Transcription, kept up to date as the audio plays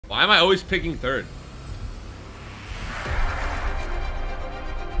Why am I always picking third?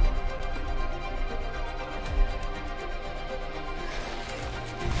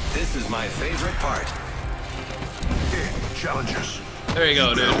 This is my favorite part. Hey, challengers. There you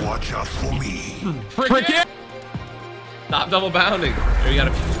go, dude. Watch out for me. Frick it! Stop double bounding. There you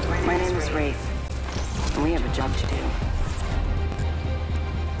gotta. My name is WRAITH, and we have a job to do.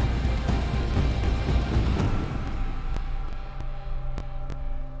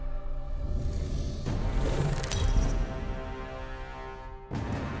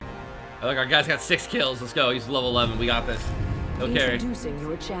 Look, our guy's got 6 kills. Let's go. He's level 11. We got this. He'll carry. Introducing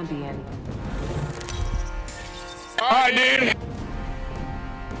your champion. Alright, dude.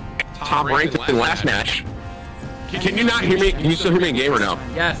 Top ranked in last match. Can you not hear me? Can you still hear me in game or no?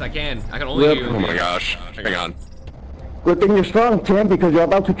 Yes, I can. I can only hear you. Oh my gosh. Hang on. Good thing you're strong, Tim, because you're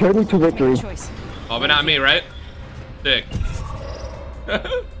about to carry me to victory. Oh, but not me, right? Sick. Here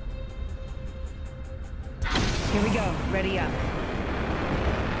we go. Ready up.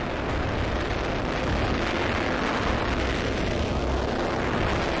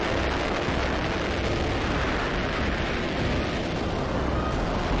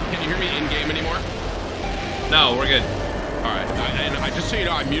 Can you hear me in game anymore? No, we're good. All right. And I just so you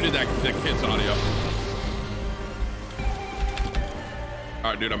know, I muted that kid's audio.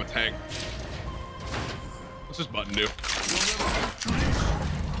 All right, dude, I'm a tank. What's this button do?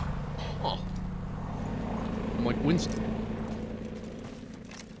 Oh. I'm like Winston.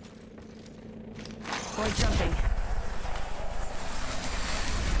 Boy jumping.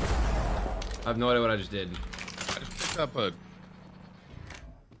 I have no idea what I just did. I just picked up a.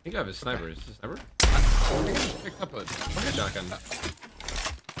 I think I have a sniper. Is this a sniper? I think I just picked up a Shotgun.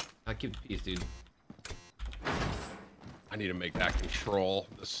 I keep the peace, dude. I need to make that control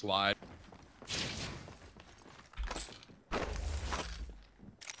the slide.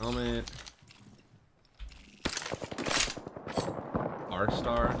 Helmet.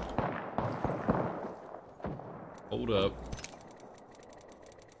 R-Star. Hold up.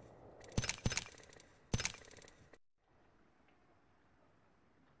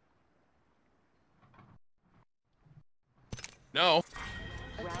 No.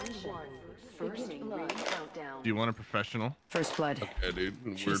 Do you want a professional? First blood. Okay, dude.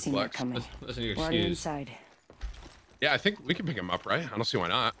 Weird Chasing that flex. coming. Listen to your We're already excuse. inside. Yeah, I think we can pick him up, right? I don't see why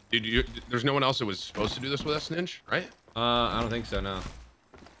not. Dude, there's no one else that was supposed to do this with us, Ninja, right? I don't think so, no.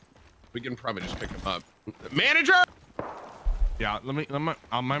 We can probably just pick him up. Manager! Yeah,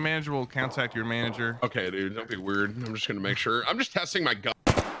 my manager will contact your manager. Okay, dude, don't be weird. I'm just gonna make sure. I'm just testing my gun.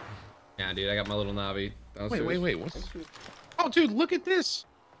 Yeah, dude, I got my little Navi. Wait. What's... Oh, dude, look at this.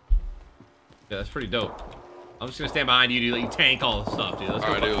 Yeah, that's pretty dope. I'm just gonna stand behind you, dude. Let you tank all the stuff, dude. Let's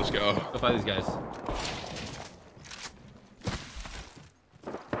All right, dude, let's go. Go fight these guys.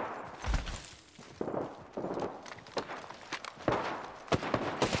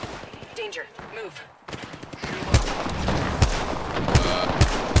 Danger. Move.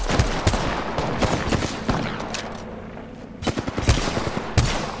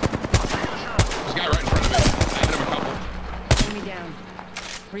 This guy right in front of me. I hit him a couple. Enemy down.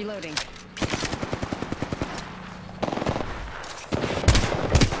 Reloading.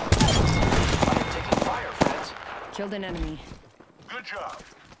 Taking fire, friends. Killed an enemy. Good job.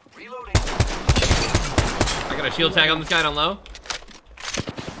 Reloading. I got a shield tag on this guy down low.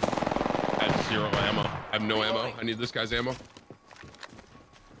 I have 0 ammo. I have no ammo. I need this guy's ammo.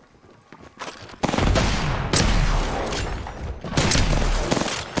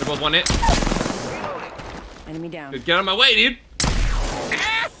 They're both one hit. Enemy down. Dude, get out of my way, dude.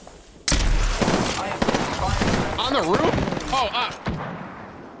 On the roof? Oh, up.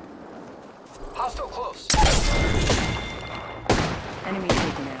 Hostile close. Enemy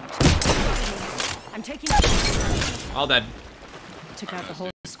taken out. I'm taking out. All dead. Took out the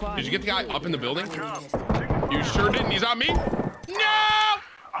whole squad. Did you get the guy up in the building? You sure didn't. He's on me. No!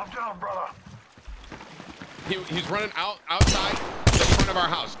 I'm down, brother. He's running outside the front of our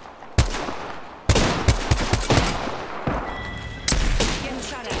house. Getting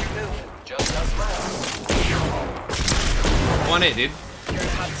shot at. Move. Just us left. One hit, dude.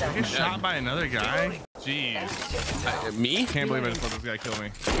 I get shot by another guy? Jeez. Me? Can't believe I just let this guy kill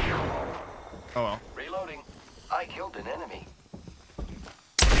me. Oh well. Reloading. I killed an enemy.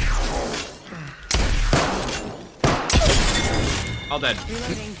 All dead.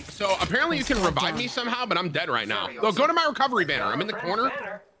 Reloading. So apparently you can revive me somehow, but I'm dead right now. Oh, go to my recovery banner. I'm in the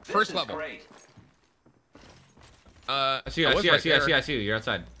corner. First level. I see you. You're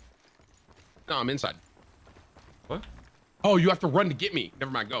outside. No, I'm inside. What? Oh, you have to run to get me.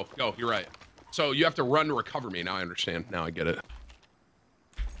 Never mind. Go. You're right. So you have to run to recover me. Now I understand. Now I get it.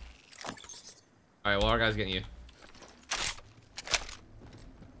 All right, well, our guy's getting you.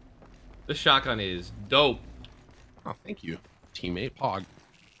 This shotgun is dope. Oh, thank you, teammate Pog.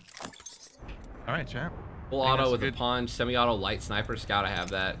 All right, champ. Full I think auto that's with a good. punch, semi-auto light sniper scout. I have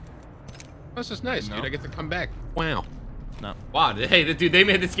that. This is nice, No. dude. I get to come back. Wow. No. Wow, hey, dude, they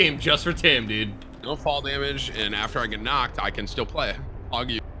made this game just for Tim, dude. No fall damage, and after I get knocked, I can still play. Pog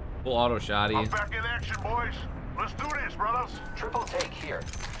you. Full auto I'm shotty. back in action, boys. Let's do this, brothers. Triple take here.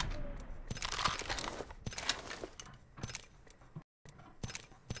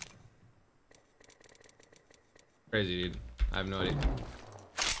 Crazy, dude. I have no idea.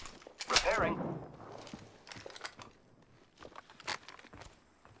 Repairing.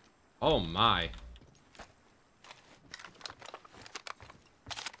 Oh my.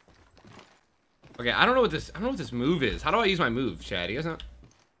 Okay, I don't know what this move is. How do I use my move, Chad? You guys know?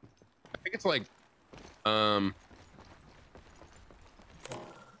 I think it's like, I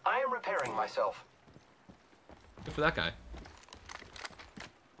am repairing myself. Good for that guy.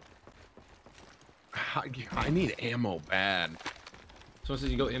 I need ammo bad. Someone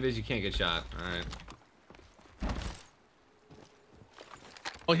says you go invis, you can't get shot. All right.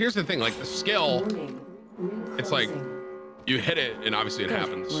 Well, here's the thing, like the skill, it's like you hit it and obviously it Good.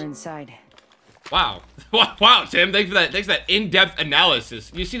 happens. We're inside. Wow. Wow, Tim. Thanks for that. Thanks for that in-depth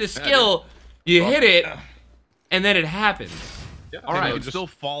analysis. You see the skill, you hit it, and then it happens. Yeah, All right. You can still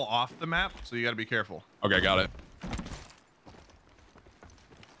fall off the map, so you got to be careful. Okay, got it.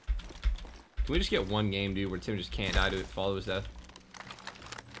 Can we just get one game, dude, where Tim just can't die to follow his death?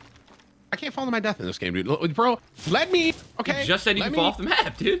 I can't fall to my death in this game, dude. Bro, let me. Okay. You just said you can fall off the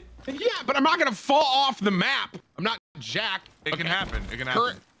map, dude. Yeah, but I'm not gonna fall off the map. I'm not Jack. It can happen. It can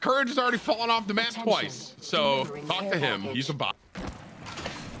happen. Courage has already fallen off the map twice. So talk to him. He's a bot.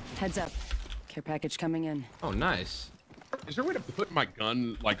 Heads up. Care package coming in. Oh, nice. Is there a way to put my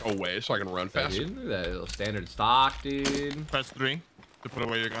gun like away so I can run faster? Dude, look at that little standard stock, dude. Press 3 to put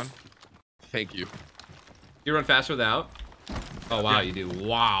away your gun. Thank you. You run faster without? Oh, wow, Yeah. you do.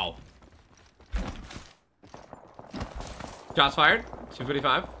 Wow. Shots fired.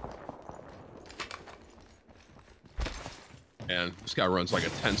 255. And this guy runs like a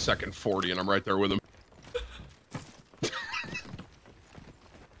 10-second 40, and I'm right there with him.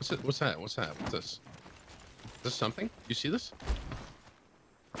 What's it? What's that? What's that? What's this? Is this something? You see this?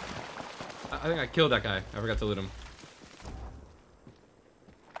 I think I killed that guy. I forgot to loot him.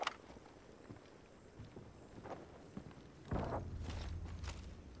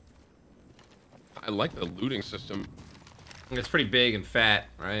 I like the looting system. It's pretty big and fat,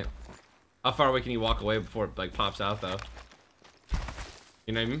 right? How far away can you walk away before it like pops out, though?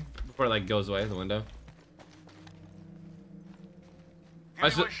 You know what I mean? Before it like goes away the window.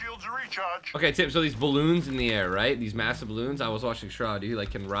 Give so- me my shields to recharge. Okay, Tim. So these balloons in the air, right? These massive balloons. I was watching Shaw. Dude,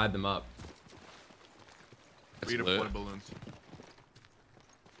 like can ride them up. That's Redeploy lit. balloons.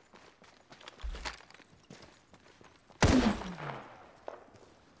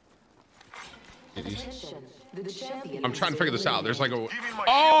 Dude, these- I'm trying to figure this out. There's like a. Give me my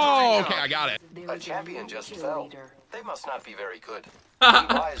Oh, shields to okay, I recharge. got it. A champion just fell. They must not be very good.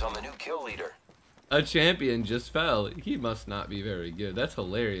 Keep eyes on the new kill leader. A champion just fell. He must not be very good. That's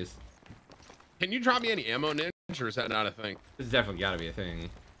hilarious. Can you drop me any ammo, Ninja, or is that not a thing? This has definitely got to be a thing.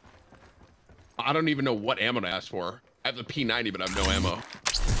 I don't even know what ammo to ask for. I have the P90, but I have no ammo.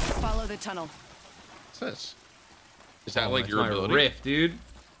 Follow the tunnel. What's this? Is that Oh, like that's your my ability? riff, dude.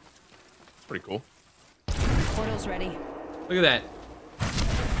 Pretty cool. Portal's ready. Look at that.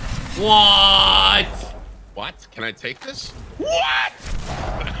 What? What? Can I take this? What?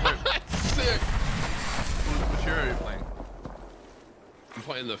 Sick. Which hero are you playing? I'm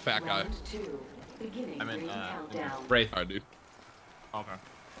playing the fat guy. I'm in, Wraith. All right, dude. Okay.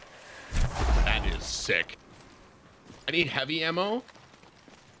 That is sick. I need heavy ammo.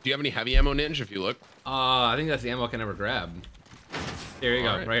 Do you have any heavy ammo, Ninja, if you look? I think that's the ammo I can never grab. Here you go.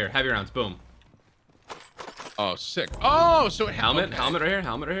 Alright. Right here. Heavy rounds. Boom. Oh, sick. Oh, so it Helmet. okay. Helmet right here.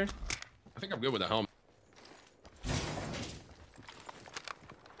 Helmet right here. I think I'm good with the helmet.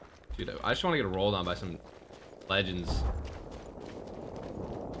 Dude, I just want to get rolled on by some legends.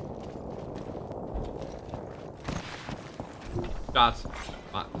 Shots.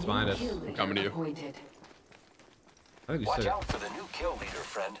 It's behind us. I'm coming to you. I think we Watch said out for the new kill leader,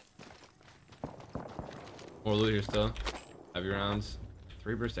 friend. more loot here still. Heavy rounds.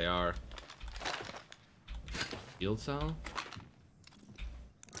 3 burst AR. Shield cell.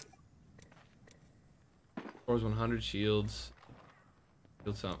 4's 100 shields.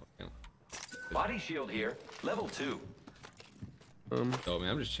 Shield cell. Okay. Body shield here. Level 2. Oh man,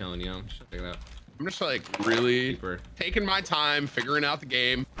 I'm just chilling, I'm just checking it out. I'm just like really Super. taking my time, figuring out the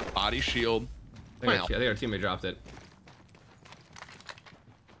game. Body shield. I think our teammate dropped it.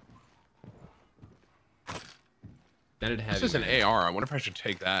 Extended heavy. This is an AR. I wonder if I should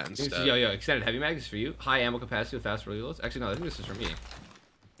take that instead. Yo, extended heavy mag is for you. High ammo capacity with fast reloads. Actually, no, I think this is for me.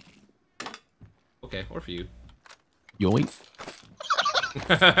 Okay, or for you. Yoink.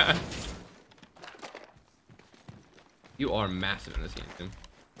 You are massive in this game, Tim.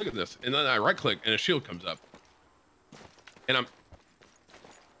 Look at this. And then I right click and a shield comes up. And I'm...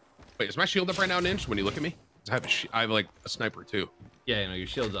 Wait, is my shield up right now, Ninja, when you look at me? I have like a sniper too. Yeah, you know, your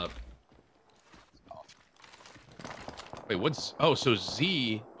shield's up. Wait, what's... Oh, so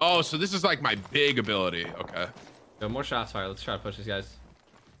Z... Oh, so this is like my big ability. Okay. So more shots fired. Let's try to push these guys.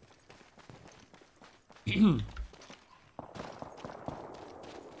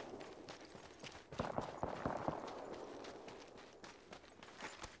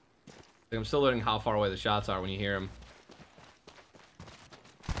 I'm still learning how far away the shots are when you hear them.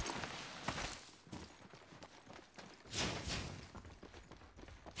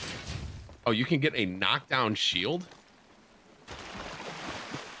 Oh, you can get a knockdown shield?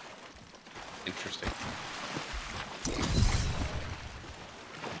 Interesting.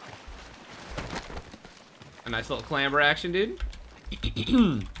 A nice little clamber action, dude.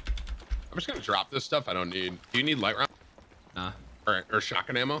 I'm just gonna drop this stuff I don't need. Do you need light round? Nah. Or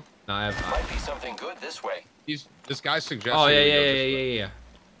shotgun ammo? No, I have... Might be something good this way. This guy's suggesting... Oh, yeah.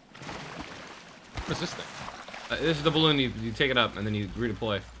 What is this thing? This is the balloon. You take it up, and then you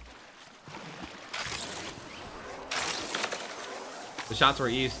redeploy. The shots were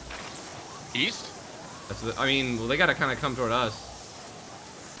east. East? I mean, well, they gotta kind of come toward us.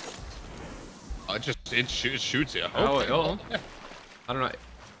 It shoots you. Oh, Okay. oh. I don't know.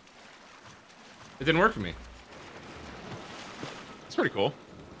 It didn't work for me. It's pretty cool.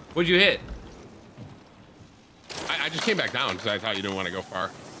 What'd you hit? I just came back down because I thought you didn't want to go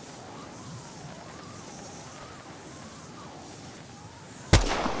far.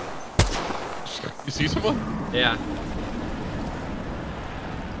 You see someone? Yeah.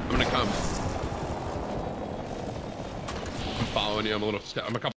 I'm gonna come. I'm following you. I'm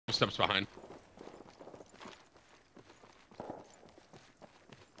a couple steps behind.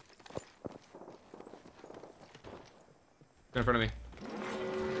 In front of me.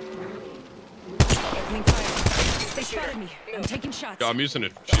 Opening fire. They spotted me. I'm taking shots. Yo, I'm using a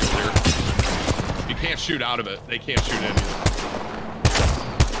shield here. You can't shoot out of it. They can't shoot in.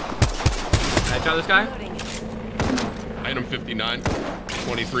 Can I try this guy? Item 59,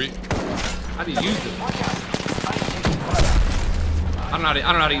 23. How do you use it? I don't know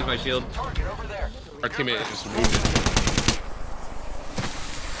how to use my shield. Our teammate is wounded.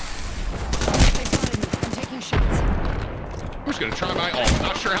 They spotted me. I'm taking shots. I'm just gonna try my ult.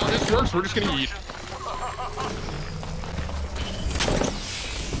 Not sure how this works. We're just gonna eat.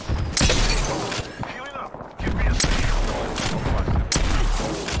 Healing up. Give me a second.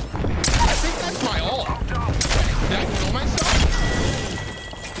 I think that's my ult. Did I kill myself?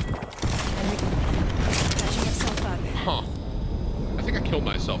 Catching myself up. Huh. I think I killed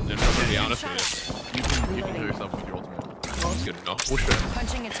myself, Ninja, I'm gonna be honest with You can heal yourself with your ultimate. you. That's good enough. We'll share.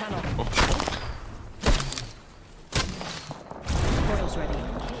 Punching a tunnel. Portal's ready.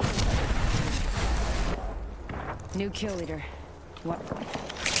 New kill leader. What?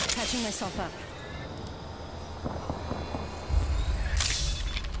 Catching myself up.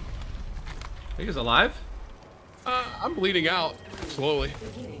 Think he's alive? I'm bleeding out slowly.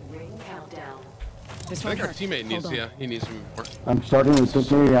 This I won't think our hurt. teammate needs, Hold on. yeah, he needs some more. I'm starting to think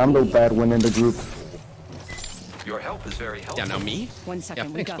maybe I'm the bad one in the group. Your help is very helpful. Yeah, now me? 1 second, Yeah,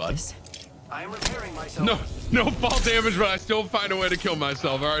 we thanks, got bud. this. I am repairing myself. No fall damage, but I still find a way to kill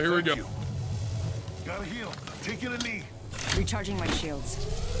myself. All right, here we go. Gotta heal. Taking a knee. Recharging my shields.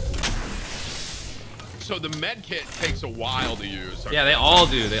 So the med kit takes a while to use. Yeah, they all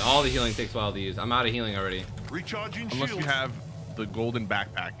do. All the healing takes a while to use. I'm out of healing already. Recharging Unless shield. you have the golden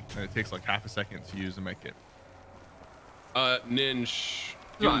backpack, and it takes like half a second to use the med kit. Ninja,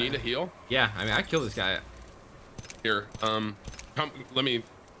 do you need a heal? Yeah, I mean, I killed this guy. Here, come, I'm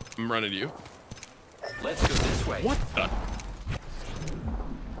running to you. Let's go this way. What the?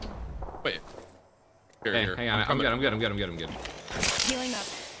 Wait. Here, Hey, here. hang on. I'm good. Healing up.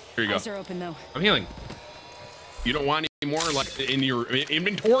 Here you go. Eyes are open though. I'm healing. You don't want any more like in your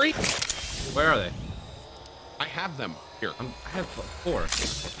inventory? Where are they? I have them. Here. I have 4.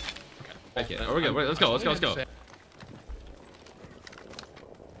 Okay, we're good. Let's go.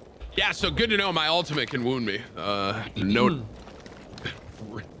 Yeah, so good to know my ultimate can wound me. Note.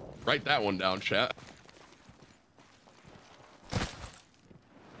 Write that one down, chat.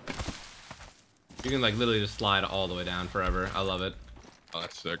 You can like literally just slide all the way down forever. I love it. Oh,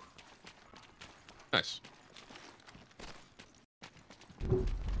 that's sick. Nice.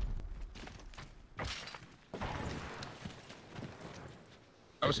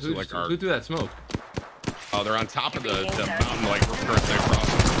 I was Who, like our. who threw that smoke? Oh, they're on top of the mountain, like we're currently across.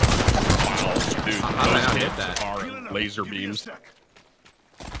 Wow, dude, How did I not hit that? are Healing up. laser Give me a beams. sec.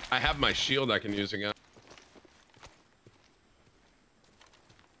 I have my shield I can use again.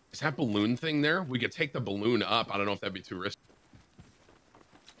 Is that balloon thing there? We could take the balloon up. I don't know if that'd be too risky.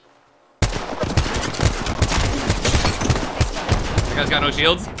 You guys got no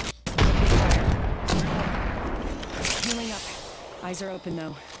shields? Healing up. Eyes are open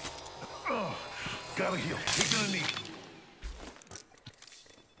though. Oh, gotta heal. Taking a knee.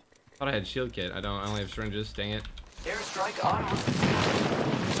 Thought I had shield kit. I don't. I only have syringes. Dang it. Airstrike on.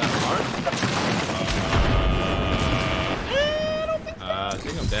 Is that hard? I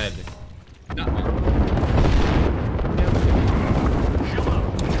think I'm dead.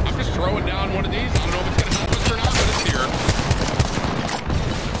 I'm just throwing down one of these. I don't know if it's gonna help us or not, but it's here.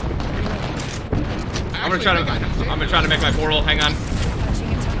 I'm gonna try to make my portal. Hang on. Punching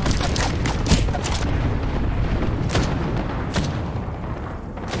a tunnel.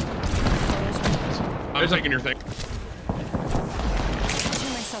 I'm taking your thing. Punching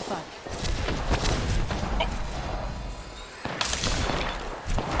myself up.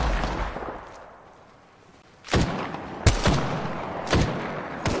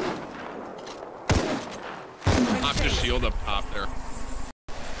 Pop the shield up top there.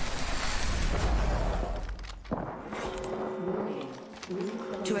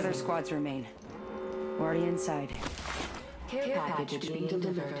 Two other squads remain. Already inside. Care package being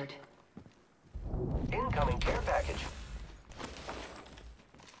delivered. Incoming care package.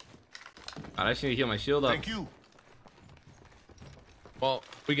 God, I just need to heal my shield up. Thank you. Well,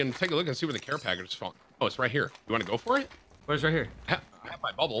 we can take a look and see where the care package is falling. Oh, it's right here. You want to go for it? Where's right here? I have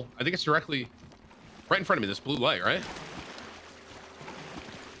my bubble. I think it's directly right in front of me. This blue light, right?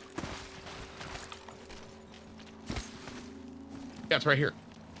 Yeah, it's right here.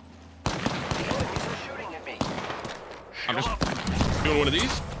 Enemies are shooting at me. I'm just doing one of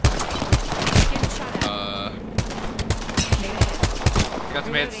these. Getting shot at. I got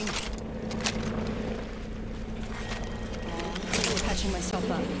some hits. Patching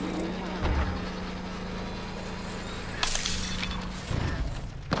myself up.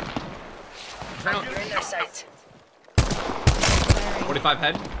 You're in their sights. 45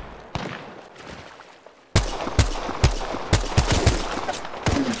 head.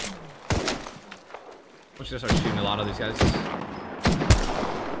 I'm just gonna start shooting a lot of these guys.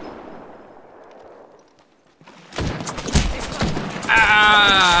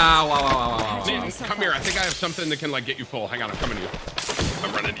 Ah! Wow, wow, wow, wow, wow. Man, come here. I think I have something that can like get you full. Hang on, I'm coming to you.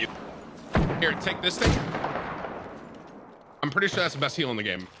 I'm running to you. Here, take this thing. I'm pretty sure that's the best heal in the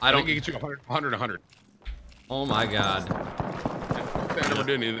game. I don't- think it gets you 100. Oh my god. I never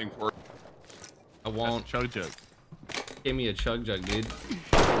did anything for it. I won't. Chug jug. Give me a chug jug, dude.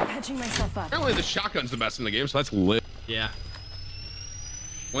 Patching myself up. Apparently the shotgun's the best in the game, so that's lit. Yeah.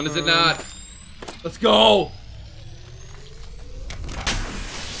 When is it not? Let's go!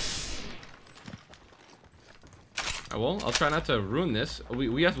 Well, I'll try not to ruin this.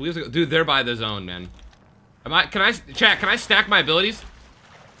 We have to go. Dude, they're by the zone, man. Can I stack my abilities?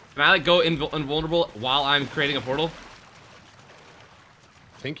 Can I like go invulnerable while I'm creating a portal?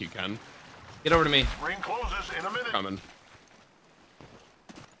 I think you can. Get over to me. Ring closes in a minute. Coming.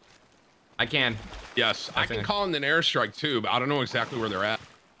 I can. Yes, I Okay. can call in an airstrike too, but I don't know exactly where they're at.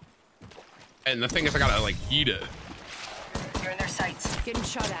 And the thing is, I gotta like eat it. You're in their sights. Getting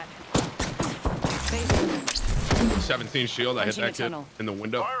shot at. Phasing. 17 shield. I hit Punching a that kid tunnel. in the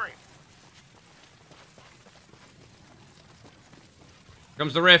window. Firing.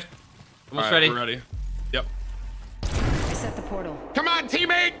 Comes the rift. Almost All right, ready. we're ready. Yep. I set the portal. Come on,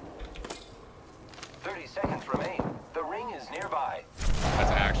 teammate! 30 seconds remain. The ring is nearby.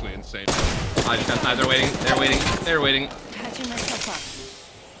 That's actually insane. I just got sniped. They're waiting. They're waiting. They're waiting. Patching myself up.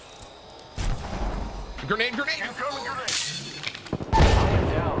 Grenade! Incoming grenade.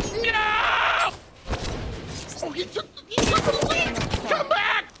 Down. No! Oh, he took the lead! Come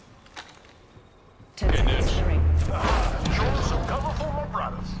back! 10 seconds to the ring. Show us some colorful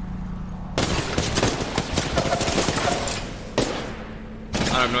vibratos.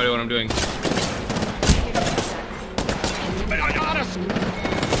 I have no idea what I'm doing. I got us!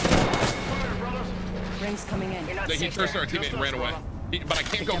 Ring's coming in. You're not He safe cursed there. our teammate and ran away. But I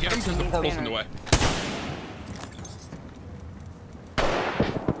can't go get him because the portal's in the way.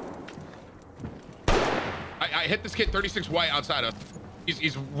 I hit this kid 36 white outside of.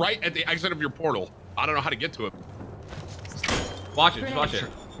 He's right at the exit of your portal. I don't know how to get to him. Watch it. Just watch it.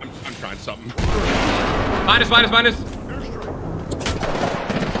 I'm trying something. Minus. I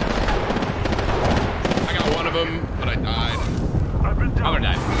got one of them, but I died. I've been I'm down.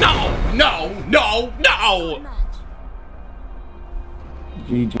 gonna die. No!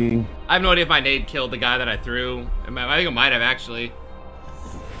 GG. I have no idea if my nade killed the guy that I threw. I think it might have actually.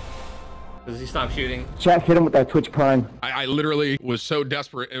 Does he stop shooting? Chat, hit him with that Twitch Prime. I literally was so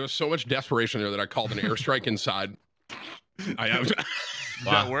desperate. There was so much desperation there that I called an airstrike inside. Did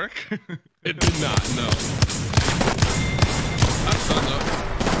that work? It did not, no. That's fun though.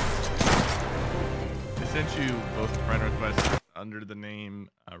 I sent you both friend requests under the name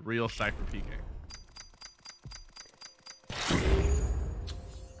Real Cypher PK.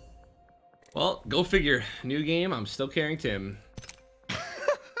 Well, go figure. New game, I'm still carrying Tim.